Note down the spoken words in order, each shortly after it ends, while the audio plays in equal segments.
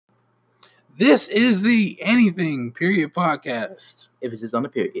This is the Anything Period podcast. Emphasis on the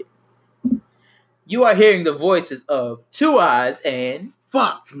period. You are hearing the voices of Two Eyes and...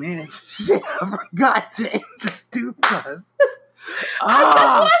 Fuck, man. Shit, I forgot to introduce us. That's what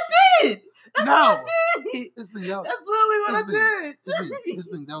I did! That's No. what I did! That's literally what I did!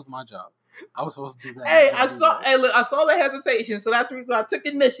 That was my job. I was supposed to do that. Hey, I saw the hesitation, so that's the reason I took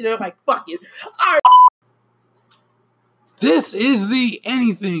initiative. Like, fuck it. All right. This is the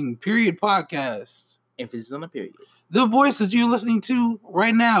Anything Period podcast. Emphasis on the period. The voices you're listening to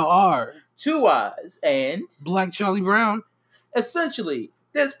right now are Two Eyes and... Black Charlie Brown. Essentially,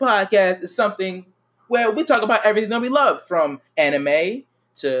 this podcast is something where we talk about everything that we love, from anime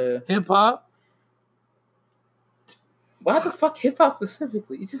to... Hip-hop. Why the fuck hip-hop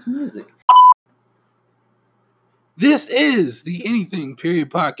specifically? It's just music. This is the Anything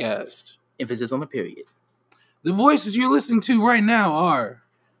Period podcast. Emphasis on the period. The voices you're listening to right now are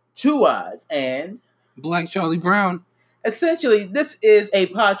Two Eyes and... Black Charlie Brown. Essentially, this is a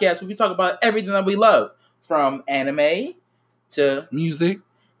podcast where we talk about everything that we love, from anime to music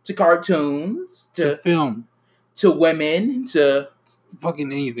to cartoons to film to women to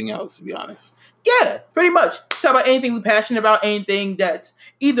fucking anything else, to be honest. Yeah, pretty much. Talk about anything we're passionate about, anything that's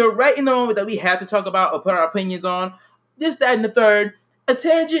either right in the moment that we have to talk about or put our opinions on. This, that, and the third. A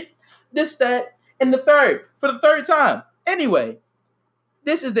tangent. This, that, and the third. For the third time. Anyway,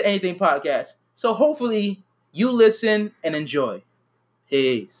 this is the Anything Podcast. So hopefully you listen and enjoy.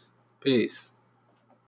 Peace. Peace.